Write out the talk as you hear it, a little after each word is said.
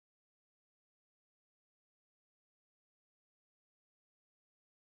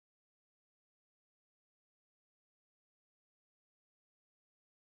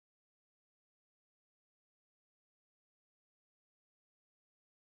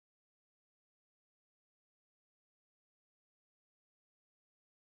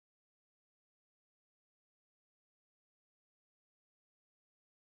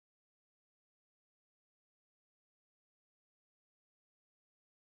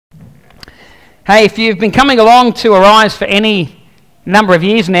Hey, if you've been coming along to Arise for any number of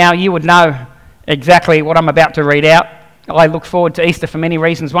years now, you would know exactly what I'm about to read out. I look forward to Easter for many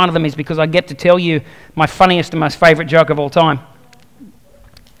reasons. One of them is because I get to tell you my funniest and most favourite joke of all time.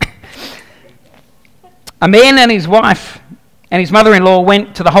 A man and his wife and his mother-in-law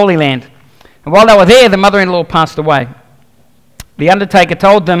went to the Holy Land. And while they were there, the mother-in-law passed away. The undertaker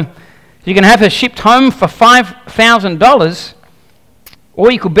told them, you can have her shipped home for $5,000, or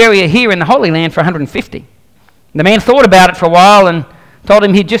you could bury her here in the Holy Land for $150. The man thought about it for a while and told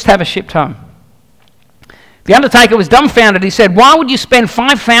him he'd just have her shipped home. The undertaker was dumbfounded. He said, why would you spend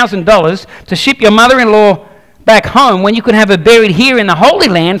 $5,000 to ship your mother-in-law back home when you could have her buried here in the Holy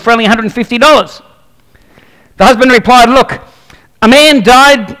Land for only $150? The husband replied, look, a man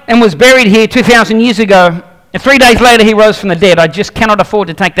died and was buried here 2,000 years ago, and 3 days later he rose from the dead. I just cannot afford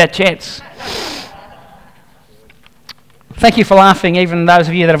to take that chance. Thank you for laughing, even those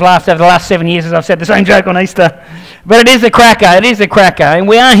of you that have laughed over the last 7 years as I've said the same joke on Easter. But it is a cracker, And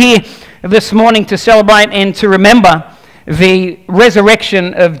we are here this morning to celebrate and to remember the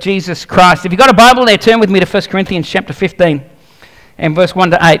resurrection of Jesus Christ. If you've got a Bible there, turn with me to 1 Corinthians chapter 15 and verse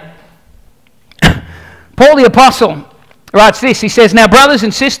 1 to 8. Paul the Apostle writes this. He says, now brothers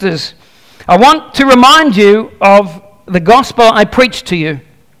and sisters, I want to remind you of the gospel I preached to you,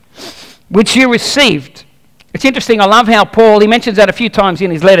 which you received. It's interesting, I love how Paul, he mentions that a few times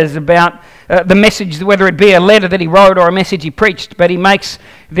in his letters about the message, whether it be a letter that he wrote or a message he preached, but he makes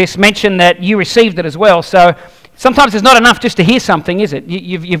this mention that you received it as well. So sometimes it's not enough just to hear something, is it?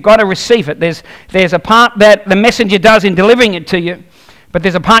 You've got to receive it. There's a part that the messenger does in delivering it to you, but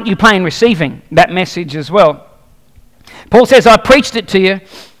there's a part you play in receiving that message as well. Paul says, I preached it to you,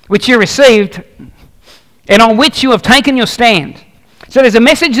 which you received, and on which you have taken your stand. So there's a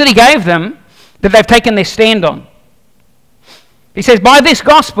message that he gave them that they've taken their stand on. He says, by this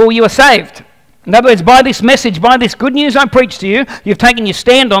gospel you are saved. In other words, by this message, by this good news I preached to you, you've taken your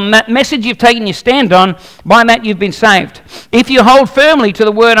stand on. That message you've taken your stand on, by that you've been saved. If you hold firmly to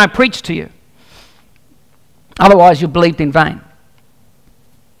the word I preached to you. Otherwise you believed in vain.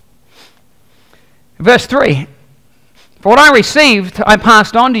 Verse 3. For what I received, I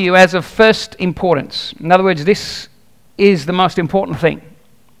passed on to you as of first importance. In other words, this is the most important thing.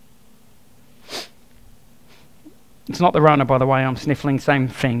 It's not the Rona, by the way. I'm sniffling, same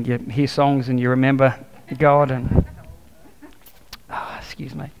thing. You hear songs and you remember God and... Oh,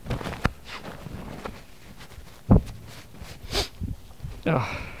 excuse me.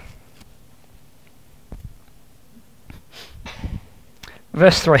 Oh.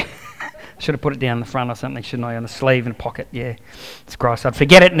 Verse 3. Should have put it down the front or something, shouldn't I? On the sleeve and pocket, yeah. It's gross. I'd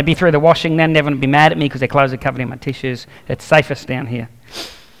forget it and it'd be through the washing then. Everyone would be mad at me because their clothes are covered in my tissues. It's safest down here.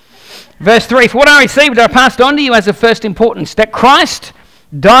 Verse 3, for what I received I passed on to you as of first importance, that Christ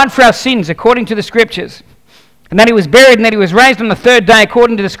died for our sins according to the Scriptures, and that he was buried and that he was raised on the third day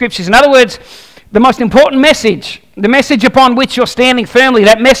according to the Scriptures. In other words, the most important message, the message upon which you're standing firmly,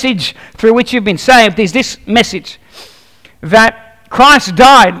 that message through which you've been saved, is this message, that Christ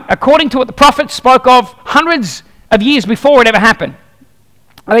died according to what the prophets spoke of hundreds of years before it ever happened.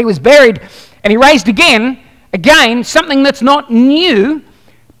 And he was buried and he raised again, something that's not new.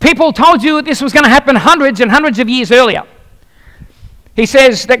 People told you that this was going to happen hundreds and hundreds of years earlier. He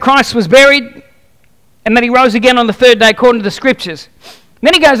says that Christ was buried and that he rose again on the third day according to the Scriptures. And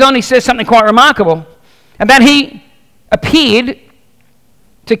then he goes on, he says something quite remarkable, and that he appeared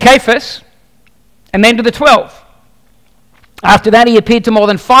to Cephas and then to the 12. After that, he appeared to more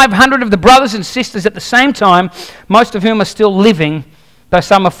than 500 of the brothers and sisters at the same time, most of whom are still living, though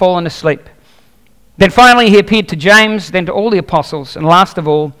some have fallen asleep. Then finally, he appeared to James, then to all the apostles, and last of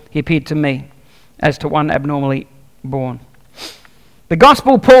all, he appeared to me, as to one abnormally born. The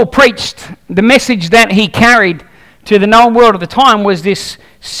gospel Paul preached, the message that he carried to the known world at the time, was this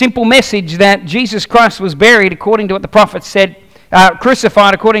simple message that Jesus Christ was buried according to what the prophets said,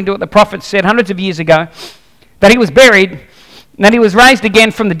 crucified according to what the prophets said hundreds of years ago, that he was buried, and that he was raised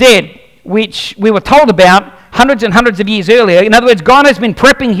again from the dead, which we were told about hundreds and hundreds of years earlier. In other words, God has been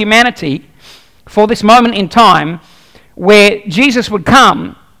prepping humanity for this moment in time where Jesus would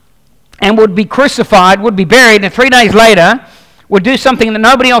come and would be crucified, would be buried, and 3 days later would do something that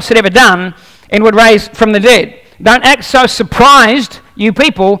nobody else had ever done and would raise from the dead. Don't act so surprised, you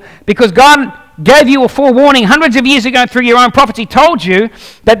people, because God gave you a forewarning hundreds of years ago through your own prophets. He told you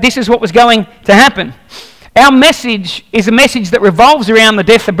that this is what was going to happen. Our message is a message that revolves around the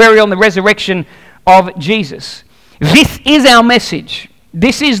death, the burial, and the resurrection of Jesus. This is our message.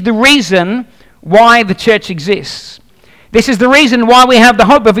 This is the reason why the church exists. This is the reason why we have the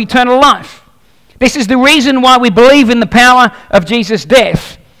hope of eternal life. This is the reason why we believe in the power of Jesus'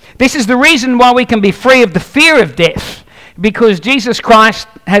 death. This is the reason why we can be free of the fear of death, because Jesus Christ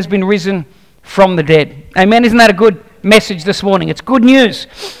has been risen from the dead. Amen. Isn't that a good message this morning? It's good news.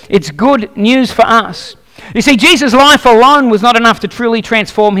 It's good news for us. You see, Jesus' life alone was not enough to truly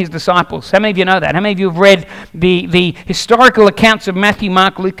transform his disciples. How many of you know that? How many of you have read the historical accounts of Matthew,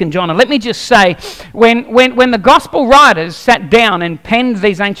 Mark, Luke, and John? And let me just say, when the gospel writers sat down and penned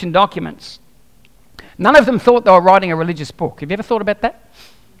these ancient documents, none of them thought they were writing a religious book. Have you ever thought about that?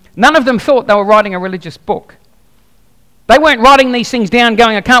 None of them thought they were writing a religious book. They weren't writing these things down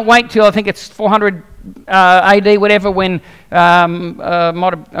going, I can't wait till I think it's 400 AD, whatever, when I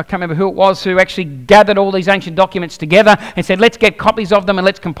can't remember who it was who actually gathered all these ancient documents together and said, let's get copies of them and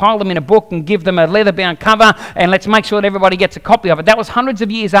let's compile them in a book and give them a leather-bound cover and let's make sure that everybody gets a copy of it. That was hundreds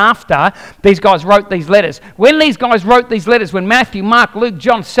of years after these guys wrote these letters. When these guys wrote these letters, when Matthew, Mark, Luke,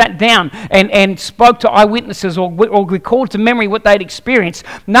 John sat down and spoke to eyewitnesses or recalled to memory what they'd experienced,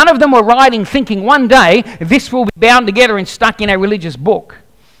 none of them were writing thinking one day this will be bound together and stuck in a religious book.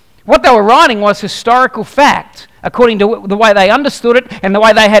 What they were writing was historical fact, according to the way they understood it and the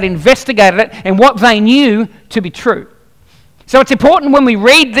way they had investigated it and what they knew to be true. So it's important when we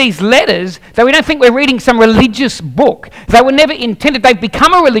read these letters that we don't think we're reading some religious book. They were never intended. They've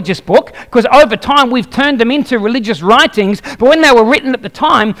become a religious book because over time we've turned them into religious writings. But when they were written at the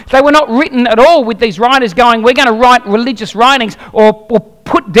time, they were not written at all with these writers going, we're going to write religious writings or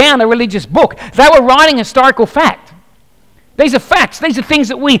put down a religious book. They were writing historical fact. These are facts. These are things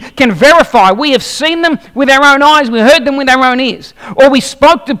that we can verify. We have seen them with our own eyes. We heard them with our own ears. Or we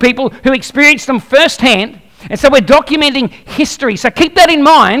spoke to people who experienced them firsthand. And so we're documenting history. So keep that in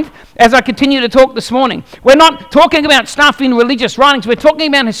mind as I continue to talk this morning. We're not talking about stuff in religious writings. We're talking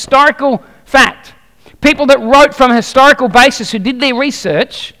about historical fact. People that wrote from a historical basis who did their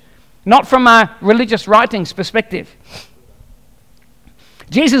research, not from a religious writings perspective.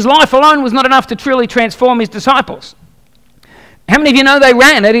 Jesus' life alone was not enough to truly transform his disciples. How many of you know they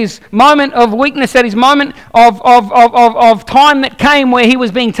ran at his moment of weakness, at his moment of time that came where he was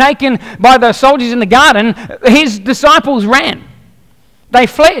being taken by the soldiers in the garden? His disciples ran. They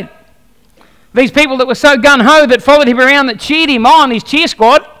fled. These people that were so gung-ho that followed him around, that cheered him on, his cheer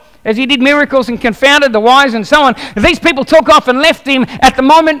squad, as he did miracles and confounded the wise and so on. These people took off and left him at the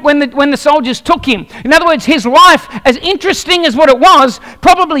moment when the soldiers took him. In other words, his life, as interesting as what it was,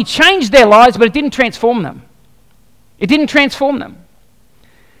 probably changed their lives, but it didn't transform them. It didn't transform them.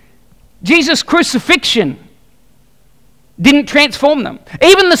 Jesus' crucifixion didn't transform them.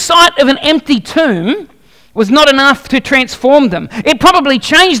 Even the sight of an empty tomb was not enough to transform them. It probably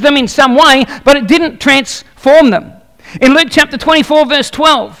changed them in some way, but it didn't transform them. In Luke chapter 24, verse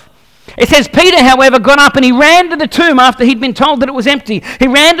 12, it says, Peter, however, got up and he ran to the tomb after he'd been told that it was empty. He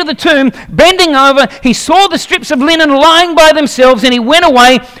ran to the tomb, bending over, he saw the strips of linen lying by themselves, and he went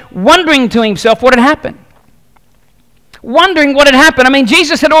away wondering to himself what had happened. Wondering what had happened. I mean,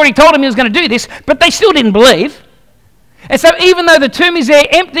 Jesus had already told him he was going to do this, but they still didn't believe. And so even though the tomb is there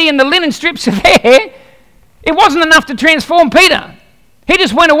empty and the linen strips are there, it wasn't enough to transform Peter. He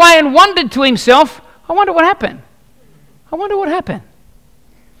just went away and wondered to himself, I wonder what happened. I wonder what happened.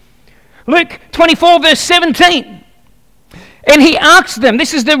 Luke 24 verse 17. And he asked them,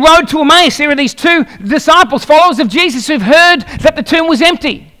 this is the road to Emmaus. There are these two disciples, followers of Jesus, who've heard that the tomb was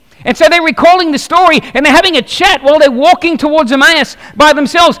empty. And so they're recalling the story and they're having a chat while they're walking towards Emmaus by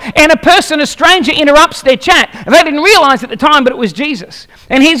themselves. And a stranger, interrupts their chat. They didn't realize at the time, but it was Jesus.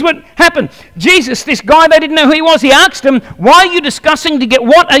 And here's what happened. Jesus, this guy, they didn't know who he was. He asked them, what are you discussing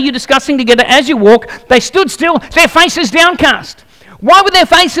together as you walk? They stood still, their faces downcast. Why were their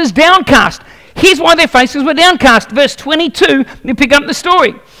faces downcast? Here's why their faces were downcast. Verse 22, you pick up the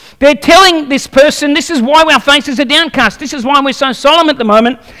story. They're telling this person, this is why our faces are downcast. This is why we're so solemn at the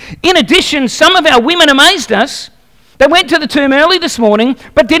moment. In addition, some of our women amazed us. They went to the tomb early this morning,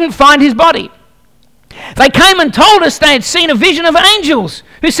 but didn't find his body. They came and told us they had seen a vision of angels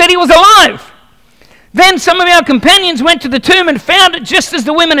who said he was alive. Then some of our companions went to the tomb and found it just as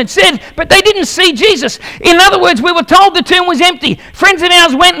the women had said, but they didn't see Jesus. In other words, we were told the tomb was empty. Friends of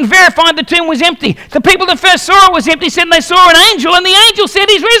ours went and verified the tomb was empty. The people that first saw it was empty said they saw an angel, and the angel said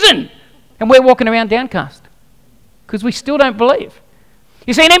he's risen. And we're walking around downcast because we still don't believe.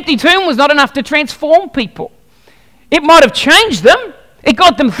 You see, an empty tomb was not enough to transform people. It might have changed them. It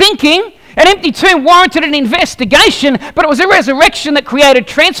got them thinking. An empty tomb warranted an investigation, but it was a resurrection that created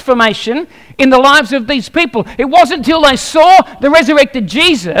transformation in the lives of these people. It wasn't until they saw the resurrected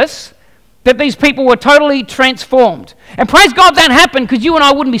Jesus that these people were totally transformed. And praise God that happened, because you and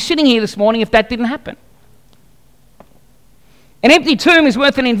I wouldn't be sitting here this morning if that didn't happen. An empty tomb is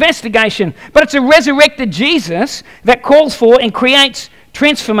worth an investigation, but it's a resurrected Jesus that calls for and creates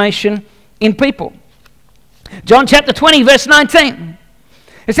transformation in people. John chapter 20, verse 19.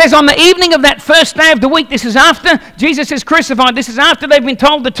 It says, on the evening of that first day of the week, this is after Jesus is crucified, this is after they've been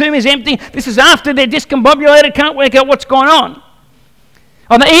told the tomb is empty, this is after they're discombobulated, can't work out what's going on.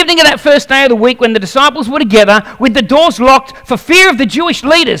 On the evening of that first day of the week, when the disciples were together with the doors locked for fear of the Jewish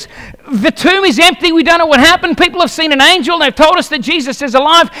leaders, the tomb is empty, we don't know what happened, people have seen an angel, they've told us that Jesus is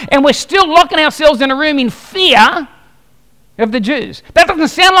alive, and we're still locking ourselves in a room in fear of the Jews. That doesn't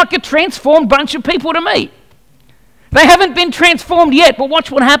sound like a transformed bunch of people to me. They haven't been transformed yet, but watch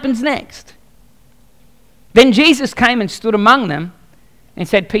what happens next. Then Jesus came and stood among them and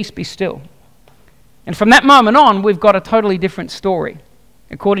said, peace be still. And from that moment on, we've got a totally different story,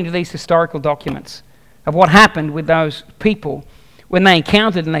 according to these historical documents, of what happened with those people when they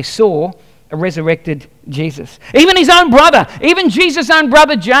encountered and they saw a resurrected Jesus. Even his own brother, even Jesus' own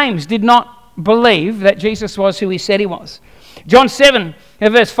brother James did not believe that Jesus was who he said he was. John 7,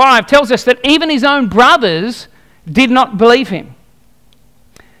 verse 5 tells us that even his own brothers did not believe him.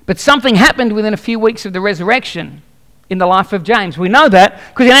 But something happened within a few weeks of the resurrection in the life of James. We know that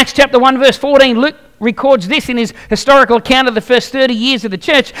because in Acts chapter 1 verse 14, Luke records this in his historical account of the first 30 years of the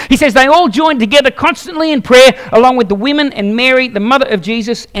church. He says they all joined together constantly in prayer along with the women and Mary, the mother of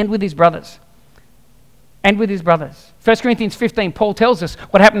Jesus, and with his brothers. 1 Corinthians 15, Paul tells us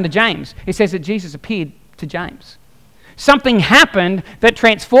what happened to James. He says that Jesus appeared to James. Something happened that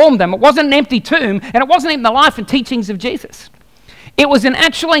transformed them. It wasn't an empty tomb, and it wasn't even the life and teachings of Jesus. It was an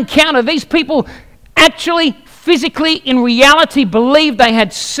actual encounter. These people actually, physically, in reality, believed they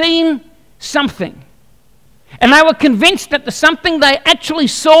had seen something. And they were convinced that the something they actually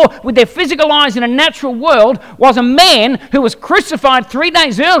saw with their physical eyes in a natural world was a man who was crucified 3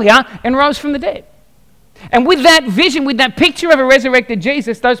 days earlier and rose from the dead. And with that vision, with that picture of a resurrected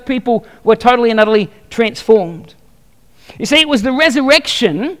Jesus, those people were totally and utterly transformed. You see, it was the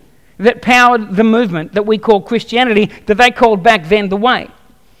resurrection that powered the movement that we call Christianity, that they called back then the way.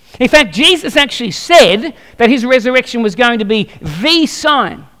 In fact, Jesus actually said that his resurrection was going to be the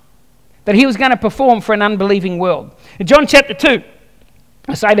sign that he was going to perform for an unbelieving world. In John chapter 2,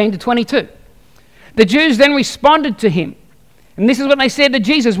 verse 18 to 22, the Jews then responded to him. And this is what they said to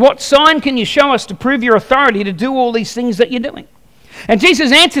Jesus, what sign can you show us to prove your authority to do all these things that you're doing? And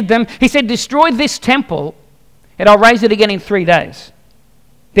Jesus answered them, he said, destroy this temple and I'll raise it again in 3 days.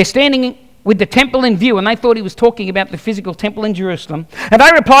 They're standing with the temple in view, and they thought he was talking about the physical temple in Jerusalem. And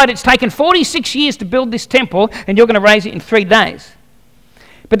they replied, it's taken 46 years to build this temple, and you're going to raise it in 3 days.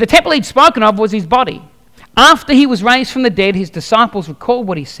 But the temple he'd spoken of was his body. After he was raised from the dead, his disciples recalled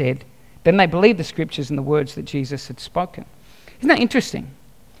what he said. Then they believed the scriptures and the words that Jesus had spoken. Isn't that interesting?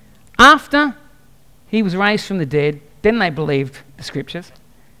 After he was raised from the dead, then they believed the scriptures.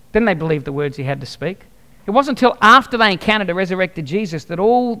 Then they believed the words he had to speak. It wasn't until after they encountered a resurrected Jesus that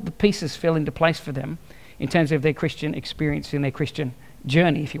all the pieces fell into place for them in terms of their Christian experience and their Christian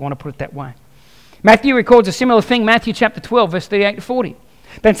journey, if you want to put it that way. Matthew records a similar thing, Matthew chapter 12, verse 38 to 40.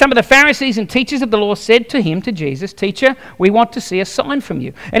 Then some of the Pharisees and teachers of the law said to him, to Jesus, Teacher, we want to see a sign from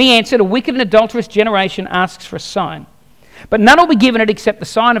you. And he answered, a wicked and adulterous generation asks for a sign, but none will be given it except the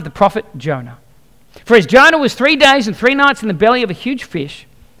sign of the prophet Jonah. For as Jonah was 3 days and 3 nights in the belly of a huge fish,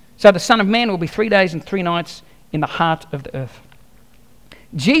 so the Son of Man will be 3 days and 3 nights in the heart of the earth.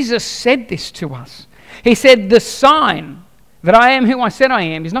 Jesus said this to us. He said, the sign that I am who I said I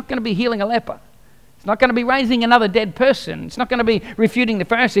am is not going to be healing a leper. It's not going to be raising another dead person. It's not going to be refuting the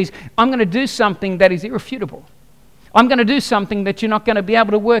Pharisees. I'm going to do something that is irrefutable. I'm going to do something that you're not going to be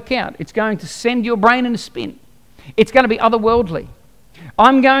able to work out. It's going to send your brain in a spin. It's going to be otherworldly.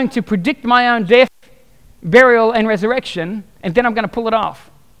 I'm going to predict my own death, burial, and resurrection, and then I'm going to pull it off.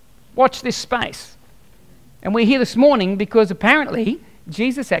 Watch this space. And we're here this morning because apparently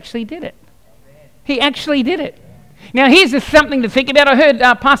Jesus actually did it. He actually did it. Now here's something to think about. I heard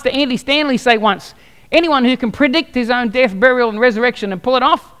Pastor Andy Stanley say once, anyone who can predict his own death, burial, and resurrection and pull it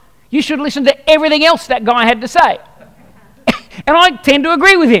off, you should listen to everything else that guy had to say. And I tend to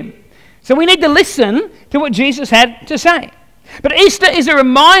agree with him. So we need to listen to what Jesus had to say. But Easter is a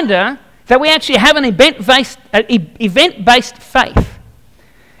reminder that we actually have an event-based faith.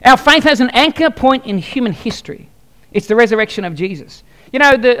 Our faith has an anchor point in human history. It's the resurrection of Jesus. You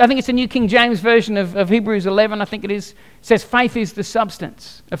know, I think it's the New King James Version of Hebrews 11, I think it is. It says, faith is the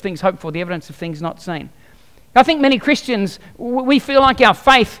substance of things hoped for, the evidence of things not seen. I think many Christians, we feel like our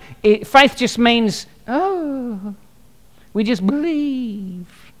faith just means, oh, we just believe.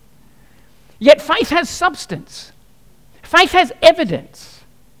 Yet faith has substance. Faith has evidence.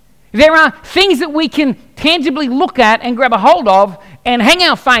 There are things that we can tangibly look at and grab a hold of and hang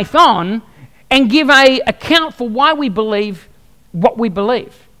our faith on and give an account for why we believe what we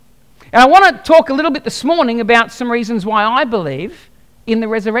believe. And I want to talk a little bit this morning about some reasons why I believe in the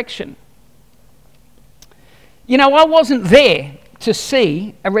resurrection. You know, I wasn't there to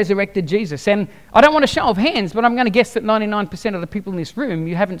see a resurrected Jesus. And I don't want to show of hands, but I'm going to guess that 99% of the people in this room,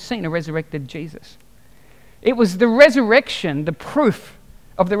 you haven't seen a resurrected Jesus. It was the resurrection, the proof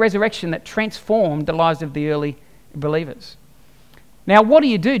of the resurrection, that transformed the lives of the early believers. Now, what do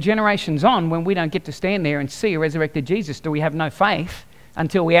you do generations on when we don't get to stand there and see a resurrected Jesus? Do we have no faith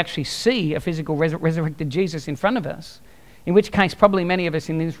until we actually see a physical resurrected Jesus in front of us? In which case, probably many of us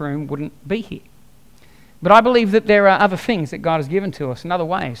in this room wouldn't be here. But I believe that there are other things that God has given to us and other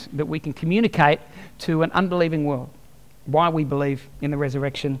ways that we can communicate to an unbelieving world why we believe in the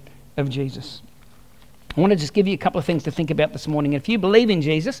resurrection of Jesus. I want to just give you a couple of things to think about this morning. If you believe in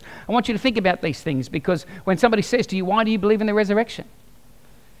Jesus, I want you to think about these things, because when somebody says to you, why do you believe in the resurrection?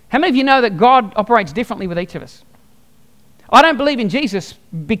 How many of you know that God operates differently with each of us? I don't believe in Jesus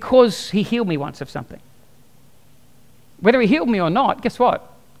because he healed me once of something. Whether he healed me or not, guess what?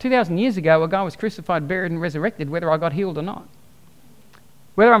 2,000 years ago, a guy was crucified, buried, and resurrected, whether I got healed or not.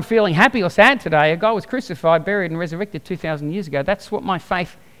 Whether I'm feeling happy or sad today, a guy was crucified, buried, and resurrected 2,000 years ago. That's what my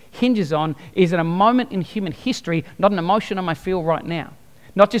faith hinges on, is at a moment in human history, not an emotion I may feel right now.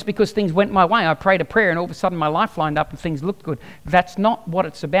 Not just because things went my way, I prayed a prayer and all of a sudden my life lined up and things looked good. That's not what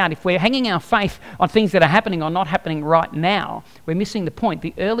it's about. If we're hanging our faith on things that are happening or not happening right now, we're missing the point.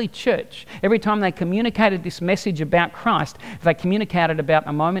 The early church, every time they communicated this message about Christ, they communicated about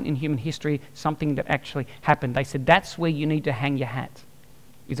a moment in human history, something that actually happened. They said that's where you need to hang your hat,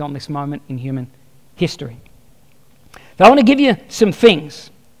 is on this moment in human history. So I want to give you some things,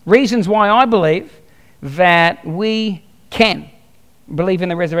 reasons why I believe that we can believe in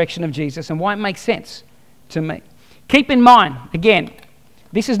the resurrection of Jesus and why it makes sense to me. Keep in mind, again,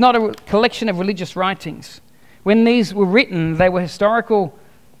 this is not a collection of religious writings. When these were written, they were historical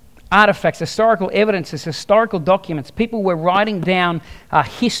artifacts, historical evidences, historical documents. People were writing down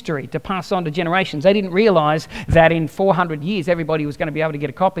history to pass on to generations. They didn't realize that in 400 years, everybody was going to be able to get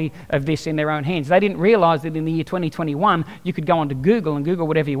a copy of this in their own hands. They didn't realize that in the year 2021, you could go onto Google and Google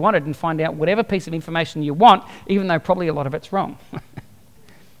whatever you wanted and find out whatever piece of information you want, even though probably a lot of it's wrong.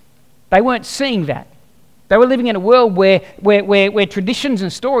 They weren't seeing that. They were living in a world where traditions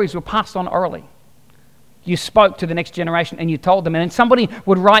and stories were passed on orally. You spoke to the next generation and you told them, and then somebody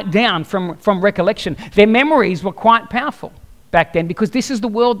would write down from recollection. Their memories were quite powerful back then because this is the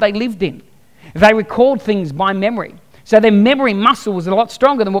world they lived in. They recalled things by memory. So their memory muscle was a lot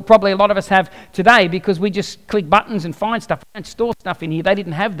stronger than what probably a lot of us have today, because we just click buttons and find stuff. We don't store stuff in here. They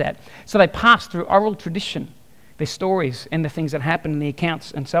didn't have that. So they passed through oral tradition, their stories and the things that happened in the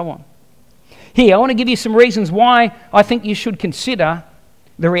accounts and so on. Here, I want to give you some reasons why I think you should consider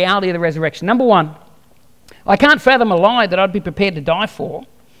the reality of the resurrection. Number one, I can't fathom a lie that I'd be prepared to die for,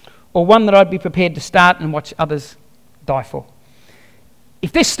 or one that I'd be prepared to start and watch others die for.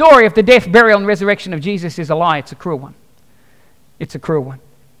 If this story of the death, burial, and resurrection of Jesus is a lie, it's a cruel one. It's a cruel one.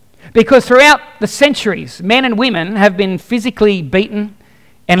 Because throughout the centuries, men and women have been physically beaten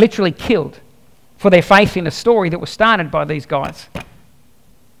and literally killed for their faith in a story that was started by these guys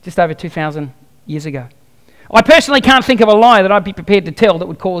just over 2,000 years ago. I personally can't think of a lie that I'd be prepared to tell that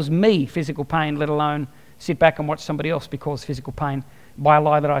would cause me physical pain, let alone sit back and watch somebody else be caused physical pain by a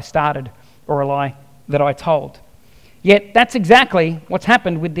lie that I started or a lie that I told. Yet that's exactly what's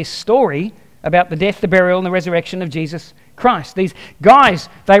happened with this story about the death, the burial, and the resurrection of Jesus Christ. These guys,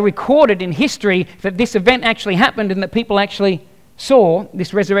 they recorded in history that this event actually happened and that people actually saw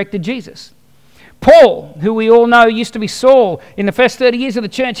this resurrected Jesus. Paul, who we all know used to be Saul, in the first 30 years of the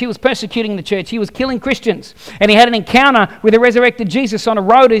church, he was persecuting the church. He was killing Christians. And he had an encounter with the resurrected Jesus on a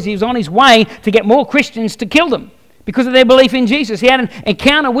road as he was on his way to get more Christians to kill them because of their belief in Jesus. He had an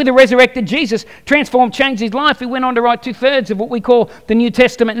encounter with the resurrected Jesus, transformed, changed his life. He went on to write 2/3 of what we call the New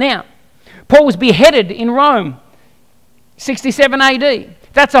Testament now. Paul was beheaded in Rome, 67 AD.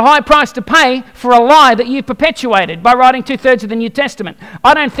 That's a high price to pay for a lie that you perpetuated by writing 2/3 of the New Testament.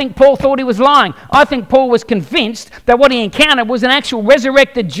 I don't think Paul thought he was lying. I think Paul was convinced that what he encountered was an actual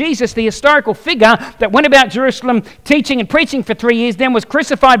resurrected Jesus, the historical figure that went about Jerusalem teaching and preaching for 3 years, then was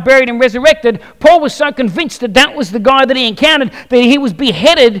crucified, buried, and resurrected. Paul was so convinced that that was the guy that he encountered that he was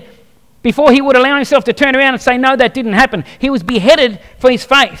beheaded before he would allow himself to turn around and say, no, that didn't happen. He was beheaded for his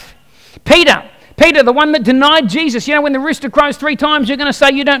faith. Peter, the one that denied Jesus. You know, when the rooster crows 3 times, you're going to say,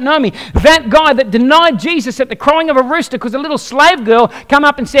 you don't know me. That guy that denied Jesus at the crowing of a rooster because a little slave girl come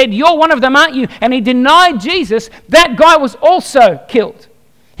up and said, you're one of them, aren't you? And he denied Jesus. That guy was also killed.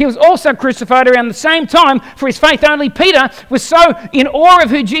 He was also crucified around the same time for his faith. Only Peter was so in awe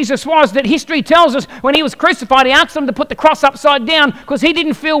of who Jesus was that history tells us when he was crucified, he asked them to put the cross upside down because he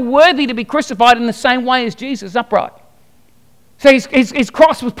didn't feel worthy to be crucified in the same way as Jesus, upright. So his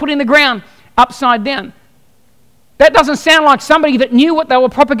cross was put in the ground upside down. That doesn't sound like somebody that knew what they were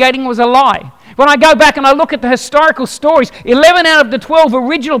propagating was a lie. When I go back and I look at the historical stories, 11 out of the 12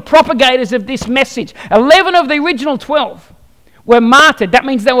 original propagators of this message, 11 of the original 12 were martyred. That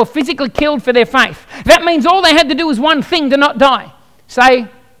means they were physically killed for their faith. That means all they had to do was one thing to not die. Say,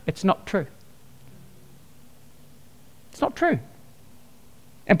 it's not true. It's not true.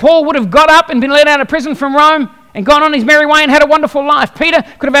 And Paul would have got up and been let out of prison from Rome and gone on his merry way and had a wonderful life. Peter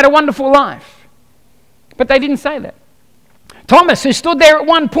could have had a wonderful life. But they didn't say that. Thomas, who stood there at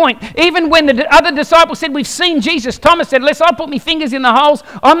one point, even when the other disciples said, we've seen Jesus, Thomas said, unless I put my fingers in the holes,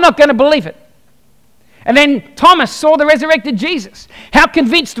 I'm not going to believe it. And then Thomas saw the resurrected Jesus. How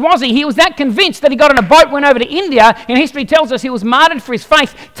convinced was he? He was that convinced that he got on a boat, went over to India, and history tells us he was martyred for his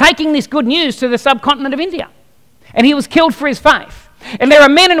faith, taking this good news to the subcontinent of India. And he was killed for his faith. And there are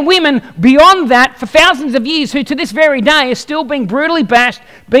men and women beyond that for thousands of years who to this very day are still being brutally bashed,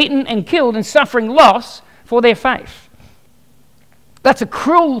 beaten and killed and suffering loss for their faith. That's a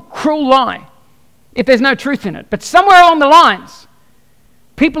cruel, cruel lie if there's no truth in it. But somewhere along the lines,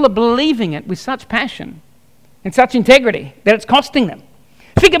 people are believing it with such passion and such integrity that it's costing them.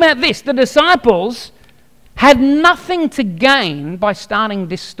 Think about this. The disciples had nothing to gain by starting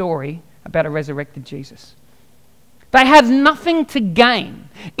this story about a resurrected Jesus. They had nothing to gain.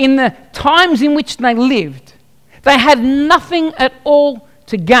 In the times in which they lived, they had nothing at all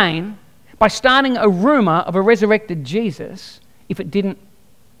to gain by starting a rumor of a resurrected Jesus if it didn't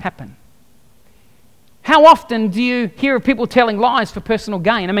happen. How often do you hear of people telling lies for personal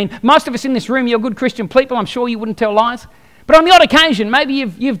gain? I mean, most of us in this room, you're good Christian people. I'm sure you wouldn't tell lies. But on the odd occasion, maybe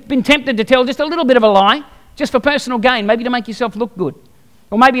you've been tempted to tell just a little bit of a lie, just for personal gain, maybe to make yourself look good.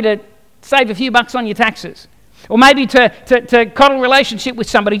 Or maybe to save a few bucks on your taxes. Or maybe to coddle a relationship with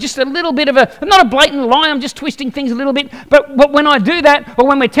somebody. Just a little bit of not a blatant lie, I'm just twisting things a little bit. But when I do that, or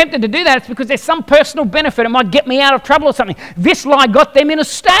when we're tempted to do that, it's because there's some personal benefit. It might get me out of trouble or something. This lie got them in a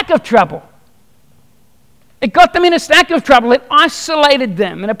stack of trouble. It got them in a stack of trouble. It isolated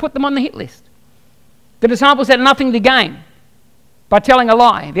them and it put them on the hit list. The disciples had nothing to gain by telling a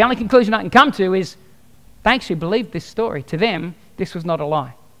lie. The only conclusion I can come to is they actually believed this story. To them, this was not a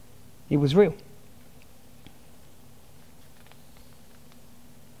lie. It was real.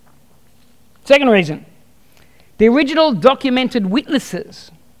 Second reason, the original documented witnesses,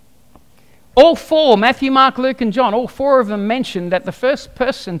 all four, Matthew, Mark, Luke and John, all four of them mentioned that the first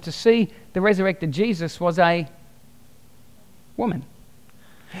person to see the resurrected Jesus was a woman.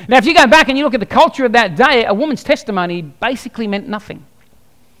 Now, if you go back and you look at the culture of that day, a woman's testimony basically meant nothing.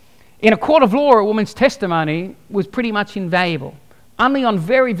 In a court of law, a woman's testimony was pretty much invaluable. Only on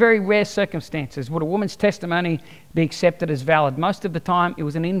very, very rare circumstances would a woman's testimony be accepted as valid. Most of the time, it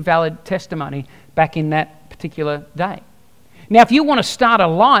was an invalid testimony back in that particular day. Now, if you want to start a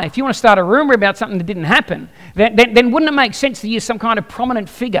lie, if you want to start a rumor about something that didn't happen, then wouldn't it make sense to use some kind of prominent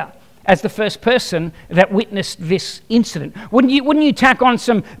figure as the first person that witnessed this incident? Wouldn't you tack on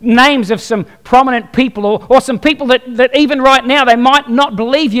some names of some prominent people or some people that even right now they might not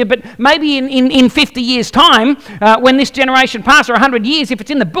believe you, but maybe in 50 years' time, when this generation passes, or 100 years, if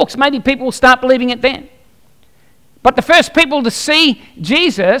it's in the books, maybe people will start believing it then. But the first people to see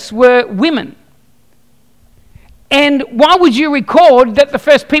Jesus were women. And why would you record that the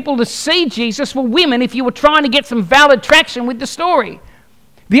first people to see Jesus were women if you were trying to get some valid traction with the story?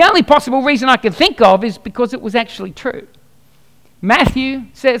 The only possible reason I can think of is because it was actually true. Matthew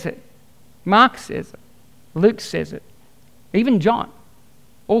says it. Mark says it. Luke says it. Even John.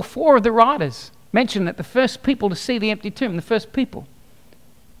 All four of the writers mention that the first people to see the empty tomb, the first people,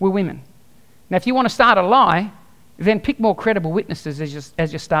 were women. Now, if you want to start a lie, then pick more credible witnesses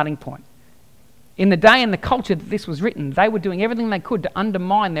as your starting point. In the day and the culture that this was written, they were doing everything they could to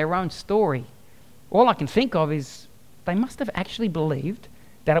undermine their own story. All I can think of is they must have actually believed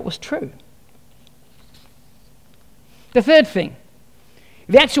that it was true. The third thing,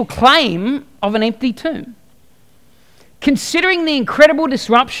 the actual claim of an empty tomb. Considering the incredible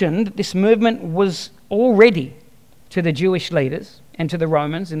disruption that this movement was already to the Jewish leaders and to the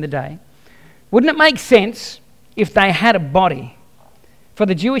Romans in the day, wouldn't it make sense if they had a body for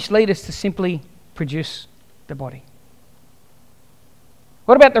the Jewish leaders to simply produce the body?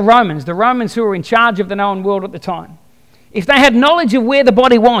 What about the Romans? The Romans who were in charge of the known world at the time. If they had knowledge of where the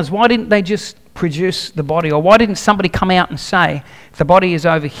body was, why didn't they just produce the body? Or why didn't somebody come out and say, the body is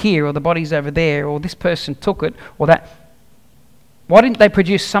over here, or the body's over there, or this person took it, or that? Why didn't they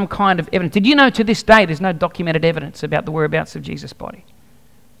produce some kind of evidence? Did you know to this day there's no documented evidence about the whereabouts of Jesus' body?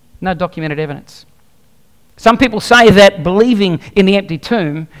 No documented evidence. Some people say that believing in the empty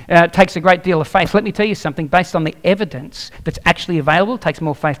tomb takes a great deal of faith. Let me tell you something. Based on the evidence that's actually available, it takes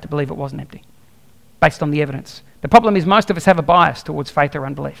more faith to believe it wasn't empty. Based on the evidence. The problem is most of us have a bias towards faith or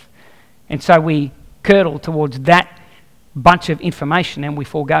unbelief. And so we curdle towards that bunch of information and we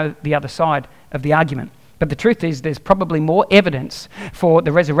forego the other side of the argument. But the truth is there's probably more evidence for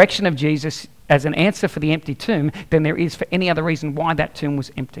the resurrection of Jesus as an answer for the empty tomb than there is for any other reason why that tomb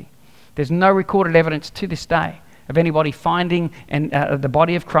was empty. There's no recorded evidence to this day of anybody finding the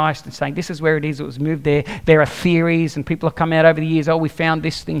body of Christ and saying, this is where it is, it was moved there. There are theories, and people have come out over the years, we found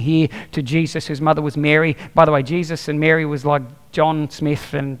this thing here to Jesus, whose mother was Mary. By the way, Jesus and Mary was like John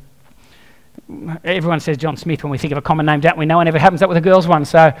Smith, and everyone says John Smith when we think of a common name, don't we? No one ever happens up with a girl's one,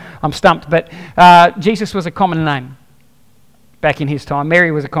 so I'm stumped. But Jesus was a common name back in his time.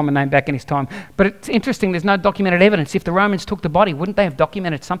 Mary was a common name back in his time. But it's interesting, there's no documented evidence. If the Romans took the body, wouldn't they have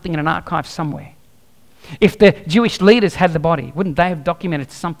documented something in an archive somewhere? If the Jewish leaders had the body, wouldn't they have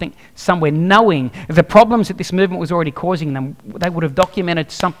documented something somewhere, knowing the problems that this movement was already causing them? They would have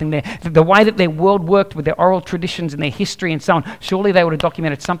documented something there. The way that their world worked with their oral traditions and their history and so on, surely they would have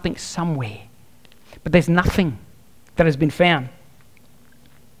documented something somewhere. But there's nothing that has been found.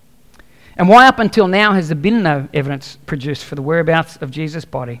 And why up until now has there been no evidence produced for the whereabouts of Jesus'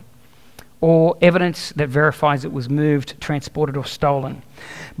 body, or evidence that verifies it was moved, transported, or stolen?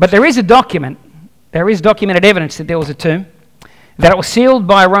 But there is a document. There is documented evidence that there was a tomb, that it was sealed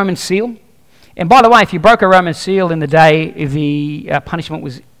by a Roman seal. And by the way, if you broke a Roman seal in the day, the punishment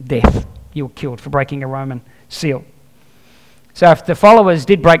was death. You were killed for breaking a Roman seal. So if the followers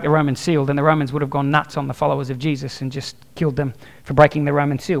did break the Roman seal, then the Romans would have gone nuts on the followers of Jesus and just killed them for breaking the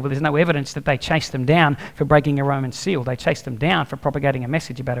Roman seal. But there's no evidence that they chased them down for breaking a Roman seal. They chased them down for propagating a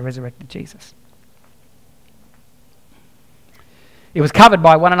message about a resurrected Jesus. It was covered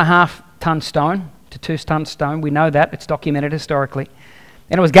by 1.5 ton stone to 2 ton stone. We know that. It's documented historically.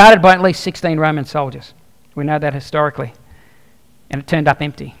 And it was guarded by at least 16 Roman soldiers. We know that historically. And it turned up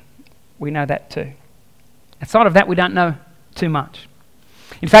empty. We know that too. Outside of that, we don't know too much.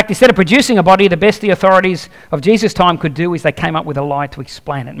 In fact, instead of producing a body, the best the authorities of Jesus' time could do is they came up with a lie to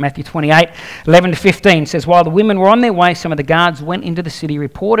explain it. Matthew 28, 11 to 15 says, while the women were on their way, some of the guards went into the city,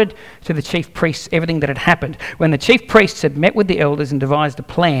 reported to the chief priests everything that had happened. When the chief priests had met with the elders and devised a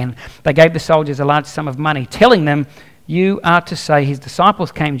plan, they gave the soldiers a large sum of money, telling them, you are to say his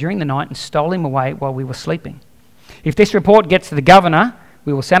disciples came during the night and stole him away while we were sleeping. If this report gets to the governor,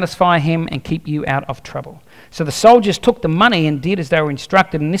 we will satisfy him and keep you out of trouble. So the soldiers took the money and did as they were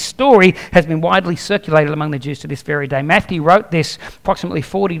instructed, and this story has been widely circulated among the Jews to this very day. Matthew wrote this approximately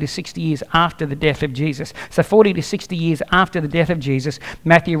 40 to 60 years after the death of Jesus. So 40 to 60 years after the death of Jesus,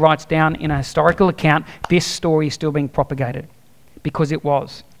 Matthew writes down in a historical account, this story is still being propagated, because it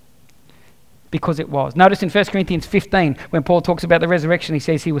was. Because it was. Notice in 1 Corinthians 15, when Paul talks about the resurrection, he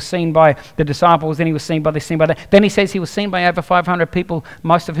says he was seen by the disciples, then he was seen by this, seen by that. Then he says he was seen by over 500 people,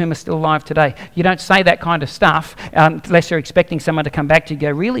 most of whom are still alive today. You don't say that kind of stuff unless you're expecting someone to come back to you and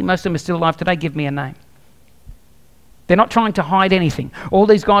go, really? Most of them are still alive today? Give me a name. They're not trying to hide anything. All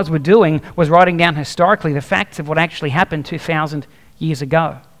these guys were doing was writing down historically the facts of what actually happened 2,000 years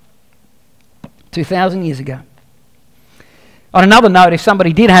ago. 2,000 years ago. On another note, if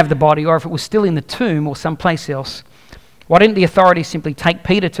somebody did have the body, or if it was still in the tomb or someplace else, why didn't the authorities simply take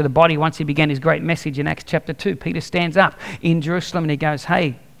Peter to the body once he began his great message in Acts chapter 2? Peter stands up in Jerusalem and he goes,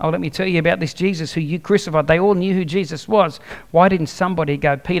 hey, let me tell you about this Jesus who you crucified. They all knew who Jesus was. Why didn't somebody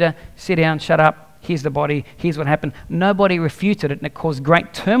go, Peter, sit down, shut up, here's the body, here's what happened. Nobody refuted it, and it caused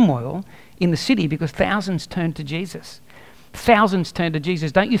great turmoil in the city because thousands turned to Jesus. Thousands turned to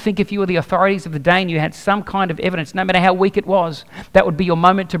Jesus. Don't you think if you were the authorities of the day and you had some kind of evidence, no matter how weak it was, that would be your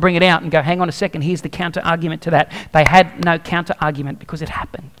moment to bring it out and go, hang on a second, here's the counter-argument to that. They had no counter-argument because it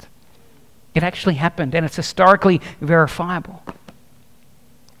happened. It actually happened, and it's historically verifiable.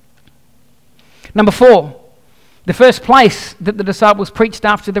 Number 4, the first place that the disciples preached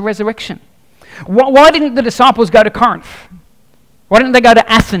after the resurrection. Why didn't the disciples go to Corinth? Why didn't they go to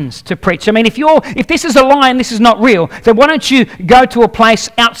Athens to preach? I mean, if this is a lie and this is not real, then why don't you go to a place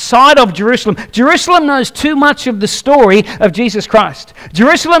outside of Jerusalem? Jerusalem knows too much of the story of Jesus Christ.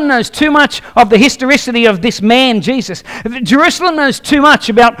 Jerusalem knows too much of the historicity of this man, Jesus. Jerusalem knows too much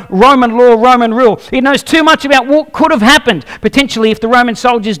about Roman law, Roman rule. It knows too much about what could have happened, potentially, if the Roman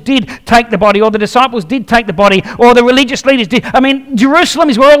soldiers did take the body, or the disciples did take the body, or the religious leaders did. I mean, Jerusalem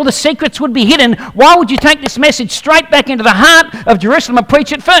is where all the secrets would be hidden. Why would you take this message straight back into the heart of Jerusalem and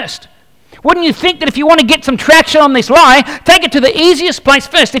preach it first? Wouldn't you think that if you want to get some traction on this lie, take it to the easiest place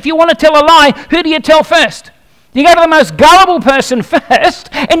first? If you want to tell a lie, who do you tell first? You go to the most gullible person first,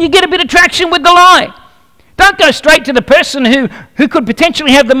 and you get a bit of traction with the lie. Don't go straight to the person who could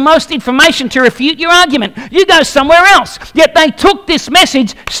potentially have the most information to refute your argument. You go somewhere else. Yet they took this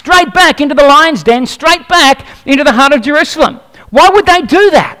message straight back into the lion's den, straight back into the heart of Jerusalem. Why would they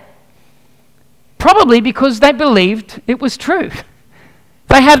do that? Probably because they believed it was true.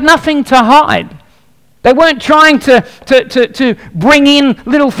 They had nothing to hide. They weren't trying to bring in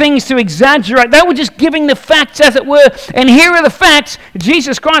little things to exaggerate. They were just giving the facts as it were. And here are the facts.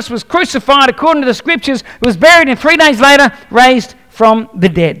 Jesus Christ was crucified according to the Scriptures, was buried, and 3 days later raised from the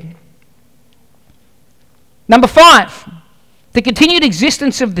dead. Number 5, the continued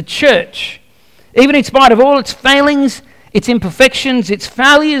existence of the church, even in spite of all its failings, its imperfections, its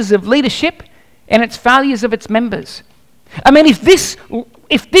failures of leadership, and its failures of its members. I mean, if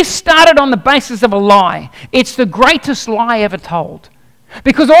this started on the basis of a lie, it's the greatest lie ever told.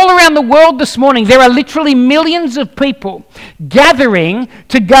 Because all around the world this morning, there are literally millions of people gathering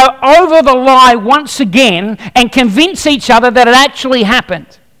to go over the lie once again and convince each other that it actually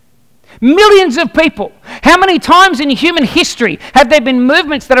happened. Millions of people. How many times in human history have there been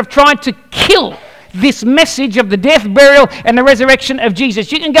movements that have tried to kill this message of the death, burial, and the resurrection of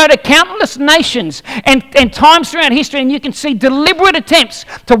Jesus? You can go to countless nations and times throughout history, and you can see deliberate attempts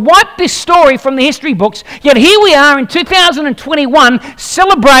to wipe this story from the history books. Yet here we are in 2021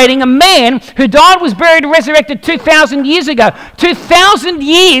 celebrating a man who died, was buried, and resurrected 2,000 years ago. 2,000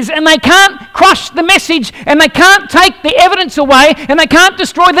 years, and they can't crush the message, and they can't take the evidence away, and they can't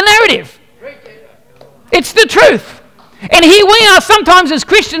destroy the narrative. It's the truth. And here we are, sometimes as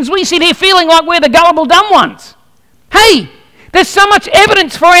Christians, we sit here feeling like we're the gullible dumb ones. Hey, there's so much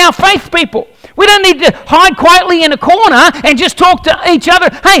evidence for our faith, people. We don't need to hide quietly in a corner and just talk to each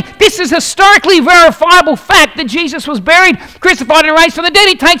other. Hey, this is historically verifiable fact that Jesus was buried, crucified, and raised from the dead.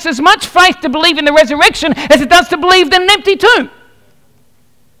 It takes as much faith to believe in the resurrection as it does to believe in an empty tomb.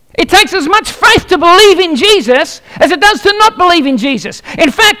 It takes as much faith to believe in Jesus as it does to not believe in Jesus. In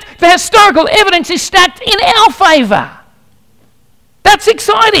fact, the historical evidence is stacked in our favor. That's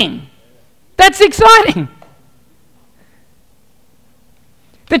exciting. That's exciting.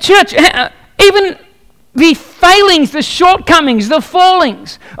 The church, even the failings, the shortcomings, the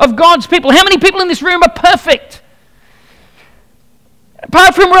fallings of God's people. How many people in this room are perfect?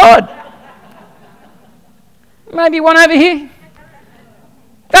 Apart from Rod. Maybe one over here.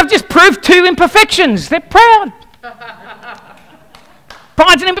 They've just proved 2 imperfections. They're proud.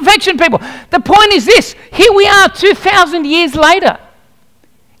 Pride's an imperfection, people. The point is this. Here we are 2,000 years later.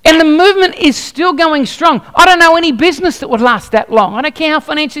 And the movement is still going strong. I don't know any business that would last that long. I don't care how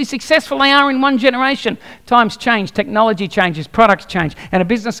financially successful they are in one generation. Times change, technology changes, products change, and a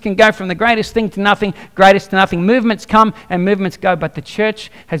business can go from the greatest thing to nothing, greatest to nothing. Movements come and movements go, but the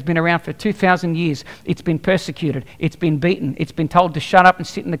church has been around for 2,000 years. It's been persecuted. It's been beaten. It's been told to shut up and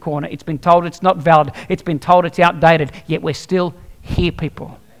sit in the corner. It's been told it's not valid. It's been told it's outdated. Yet we're still here,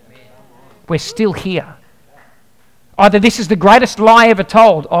 people. We're still here. Either this is the greatest lie ever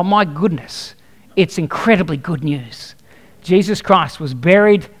told, oh my goodness, it's incredibly good news. Jesus Christ was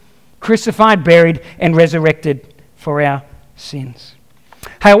buried, crucified, buried, and resurrected for our sins.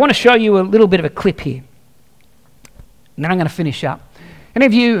 Hey, I want to show you a little bit of a clip here. And then I'm going to finish up. Any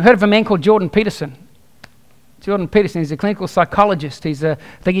of you heard of a man called Jordan Peterson? Jordan Peterson is a clinical psychologist. I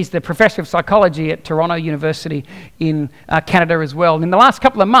think he's the professor of psychology at Toronto University in Canada as well. And in the last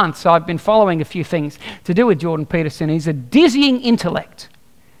couple of months, I've been following a few things to do with Jordan Peterson. He's a dizzying intellect.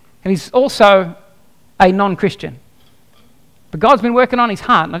 And he's also a non-Christian. But God's been working on his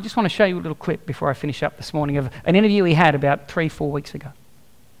heart. And I just want to show you a little clip before I finish up this morning of an interview he had about 3-4 weeks ago.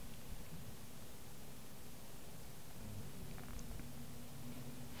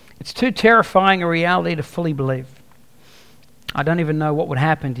 It's too terrifying a reality to fully believe. I don't even know what would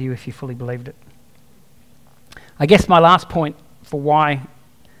happen to you if you fully believed it. I guess my last point for why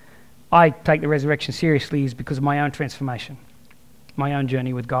I take the resurrection seriously is because of my own transformation, my own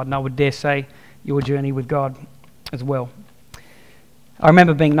journey with God, and I would dare say your journey with God as well. I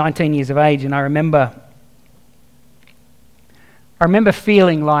remember being 19 years of age, and I remember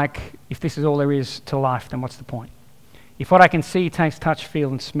feeling like, if this is all there is to life, then what's the point? If what I can see, taste, touch,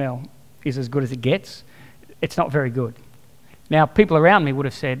 feel, and smell is as good as it gets, it's not very good. Now, people around me would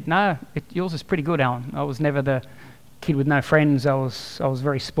have said, no, yours is pretty good, Alan. I was never the kid with no friends. I was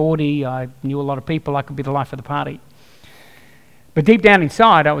very sporty. I knew a lot of people. I could be the life of the party. But deep down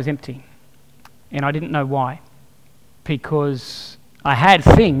inside, I was empty. And I didn't know why. Because I had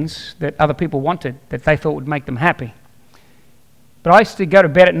things that other people wanted that they thought would make them happy. But I used to go to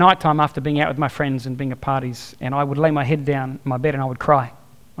bed at night time after being out with my friends and being at parties, and I would lay my head down in my bed and I would cry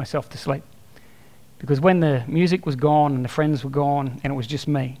myself to sleep. Because when the music was gone and the friends were gone and it was just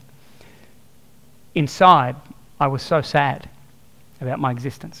me, inside I was so sad about my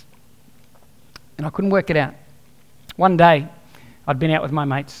existence. And I couldn't work it out. One day, I'd been out with my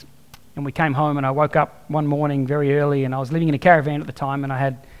mates and we came home, and I woke up one morning very early, and I was living in a caravan at the time, and I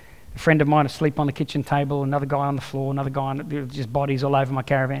had a friend of mine asleep on the kitchen table, another guy on the floor, another guy just bodies all over my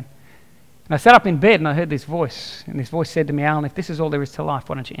caravan. And I sat up in bed and I heard this voice, and this voice said to me, "Alan, if this is all there is to life,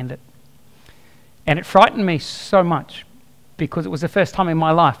 why don't you end it?" And it frightened me so much, because it was the first time in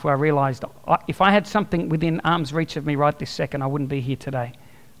my life where I realised if I had something within arm's reach of me right this second, I wouldn't be here today.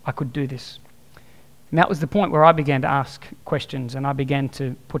 I could do this. And that was the point where I began to ask questions, and I began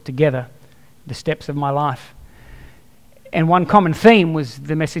to put together the steps of my life. And one common theme was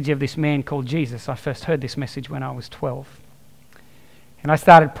the message of this man called Jesus. I first heard this message when I was 12. And I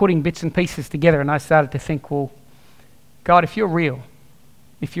started putting bits and pieces together, and I started to think, well, God, if you're real,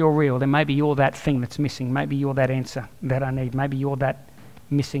 then maybe you're that thing that's missing. Maybe you're that answer that I need. Maybe you're that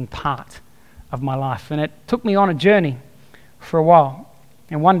missing part of my life. And it took me on a journey for a while.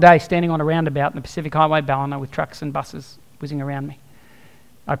 And one day, standing on a roundabout in the Pacific Highway, Ballina, with trucks and buses whizzing around me,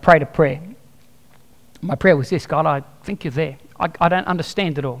 I prayed a prayer. My prayer was this: God, I think you're there. I don't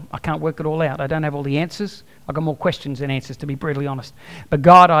understand it all. I can't work it all out. I don't have all the answers. I've got more questions than answers, to be brutally honest. But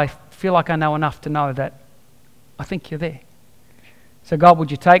God, I feel like I know enough to know that I think you're there. So God,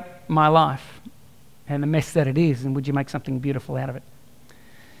 would you take my life and the mess that it is, and would you make something beautiful out of it?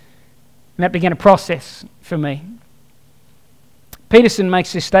 And that began a process for me. Peterson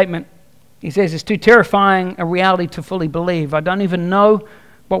makes this statement. He says, "It's too terrifying a reality to fully believe. I don't even know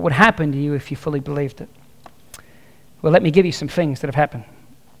what would happen to you if you fully believed it." Well, let me give you some things that have happened.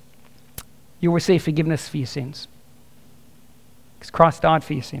 You'll receive forgiveness for your sins, because Christ died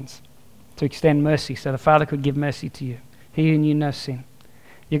for your sins to extend mercy so the Father could give mercy to you. He who knew no sin.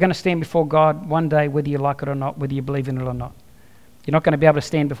 You're going to stand before God one day, whether you like it or not, whether you believe in it or not. You're not going to be able to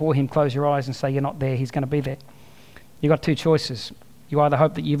stand before him, close your eyes and say you're not there. He's going to be there. You've got two choices. You either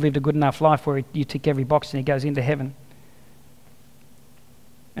hope that you've lived a good enough life where you tick every box and he goes into heaven.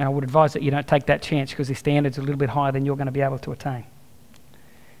 And I would advise that you don't take that chance, because the standard's a little bit higher than you're going to be able to attain.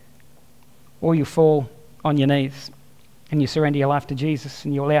 Or you fall on your knees and you surrender your life to Jesus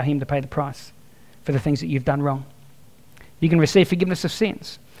and you allow him to pay the price for the things that you've done wrong. You can receive forgiveness of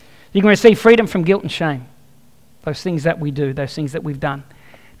sins. You can receive freedom from guilt and shame. Those things that we do, those things that we've done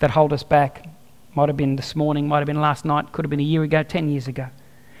that hold us back. Might have been this morning, might have been last night, could have been a year ago, 10 years ago.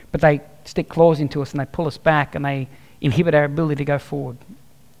 But they stick claws into us and they pull us back and they inhibit our ability to go forward.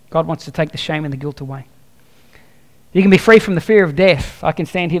 God wants to take the shame and the guilt away. You can be free from the fear of death. I can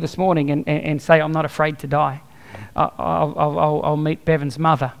stand here this morning and say I'm not afraid to die. I'll meet Bevan's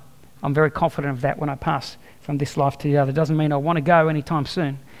mother. I'm very confident of that when I pass from this life to the other. It doesn't mean I want to go anytime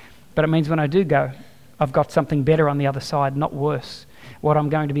soon, but it means when I do go, I've got something better on the other side, not worse. What I'm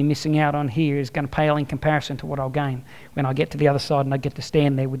going to be missing out on here is going to pale in comparison to what I'll gain when I get to the other side and I get to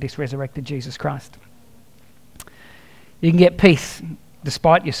stand there with this resurrected Jesus Christ. You can get peace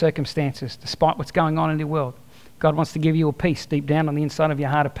despite your circumstances, despite what's going on in the world. God wants to give you a peace deep down on the inside of your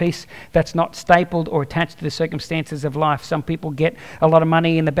heart, a peace that's not stapled or attached to the circumstances of life. Some people get a lot of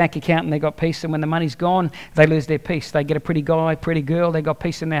money in the bank account and they got peace, and when the money's gone, they lose their peace. They get a pretty guy, pretty girl, they got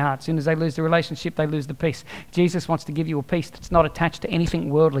peace in their heart. As soon as they lose the relationship, they lose the peace. Jesus wants to give you a peace that's not attached to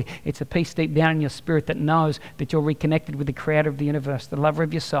anything worldly. It's a peace deep down in your spirit that knows that you're reconnected with the creator of the universe, the lover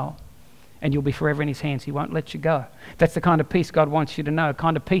of your soul. And you'll be forever in his hands. He won't let you go. That's the kind of peace God wants you to know, a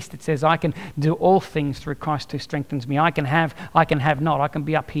kind of peace that says, I can do all things through Christ who strengthens me. I can have not. I can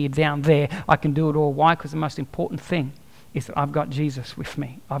be up here, down there. I can do it all. Why? Because the most important thing is that I've got Jesus with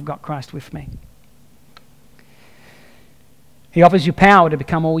me. I've got Christ with me. He offers you power to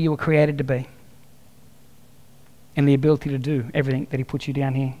become all you were created to be, and the ability to do everything that he put you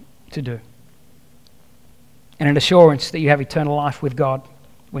down here to do, and an assurance that you have eternal life with God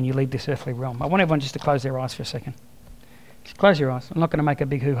when you leave this earthly realm. I want everyone just to close their eyes for a second. Just close your eyes. I'm not going to make a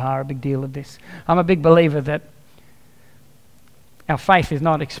big hoo-ha, a big deal of this. I'm a big believer that our faith is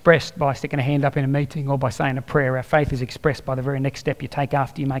not expressed by sticking a hand up in a meeting or by saying a prayer. Our faith is expressed by the very next step you take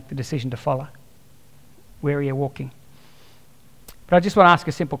after you make the decision to follow. Where are you walking? But I just want to ask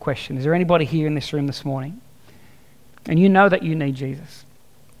a simple question. Is there anybody here in this room this morning, and you know that you need Jesus?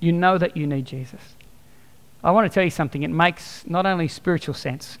 You know that you need Jesus. I want to tell you something. It makes not only spiritual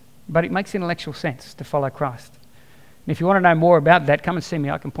sense, but it makes intellectual sense to follow Christ. And if you want to know more about that, come and see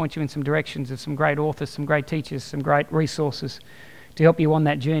me. I can point you in some directions of some great authors, some great teachers, some great resources to help you on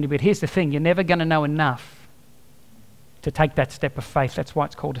that journey. But here's the thing. You're never going to know enough to take that step of faith. That's why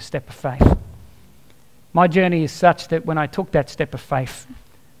it's called a step of faith. My journey is such that when I took that step of faith,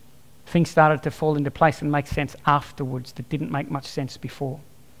 things started to fall into place and make sense afterwards that didn't make much sense before.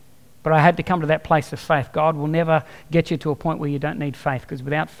 But I had to come to that place of faith. God will never get you to a point where you don't need faith, because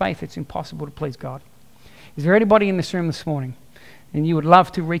without faith it's impossible to please God. Is there anybody in this room this morning and you would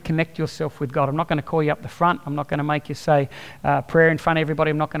love to reconnect yourself with God? I'm not going to call you up the front. I'm not going to make you say prayer in front of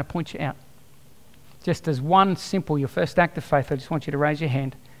everybody. I'm not going to point you out. Just as one simple, your first act of faith, I just want you to raise your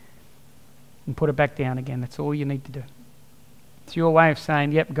hand and put it back down again. That's all you need to do. It's your way of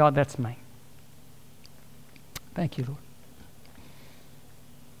saying, yep, God, that's me. Thank you, Lord.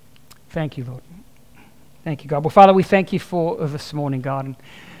 Thank you, Lord. Thank you, God. Well, Father, we thank you for this morning, God. And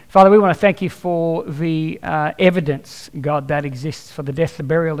Father, we want to thank you for the evidence, God, that exists for the death, the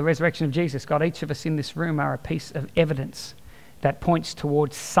burial, the resurrection of Jesus. God, each of us in this room are a piece of evidence that points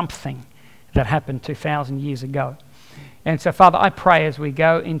towards something that happened 2,000 years ago. And so, Father, I pray as we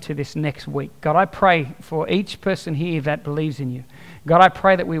go into this next week, God, I pray for each person here that believes in you. God, I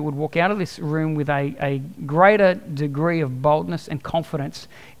pray that we would walk out of this room with a greater degree of boldness and confidence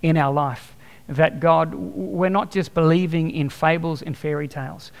in our life. That, God, we're not just believing in fables and fairy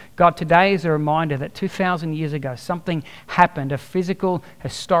tales. God, today is a reminder that 2,000 years ago, something happened, a physical,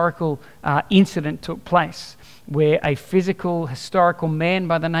 historical incident took place, where a physical, historical man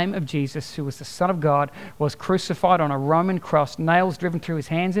by the name of Jesus, who was the Son of God, was crucified on a Roman cross, nails driven through his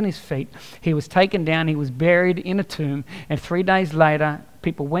hands and his feet. He was taken down, he was buried in a tomb, and 3 days later,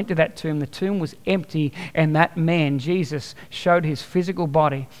 people went to that tomb. The tomb was empty, and that man, Jesus, showed his physical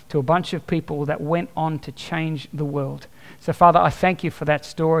body to a bunch of people that went on to change the world. So, Father, I thank you for that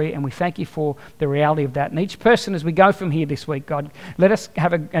story, and we thank you for the reality of that. And each person, as we go from here this week, God, let us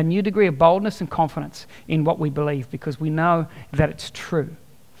have a new degree of boldness and confidence in what we believe, because we know that it's true.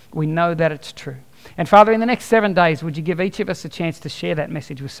 We know that it's true. And Father, in the next 7 days, would you give each of us a chance to share that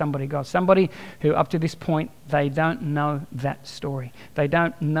message with somebody, God? Somebody who up to this point, they don't know that story. They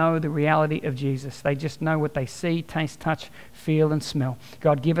don't know the reality of Jesus. They just know what they see, taste, touch, feel and smell.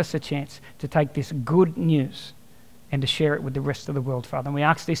 God, give us a chance to take this good news and to share it with the rest of the world, Father. And we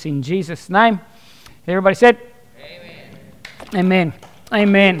ask this in Jesus' name. Everybody said? Amen.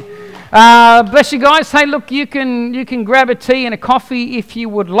 Amen. Bless you guys. Hey, look, you can grab a tea and a coffee if you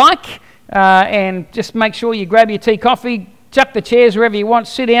would like. And just make sure you grab your tea, coffee, chuck the chairs wherever you want,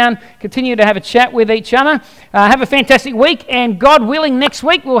 sit down, continue to have a chat with each other. Have a fantastic week, and God willing, next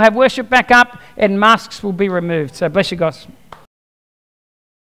week we'll have worship back up and masks will be removed. So bless you guys.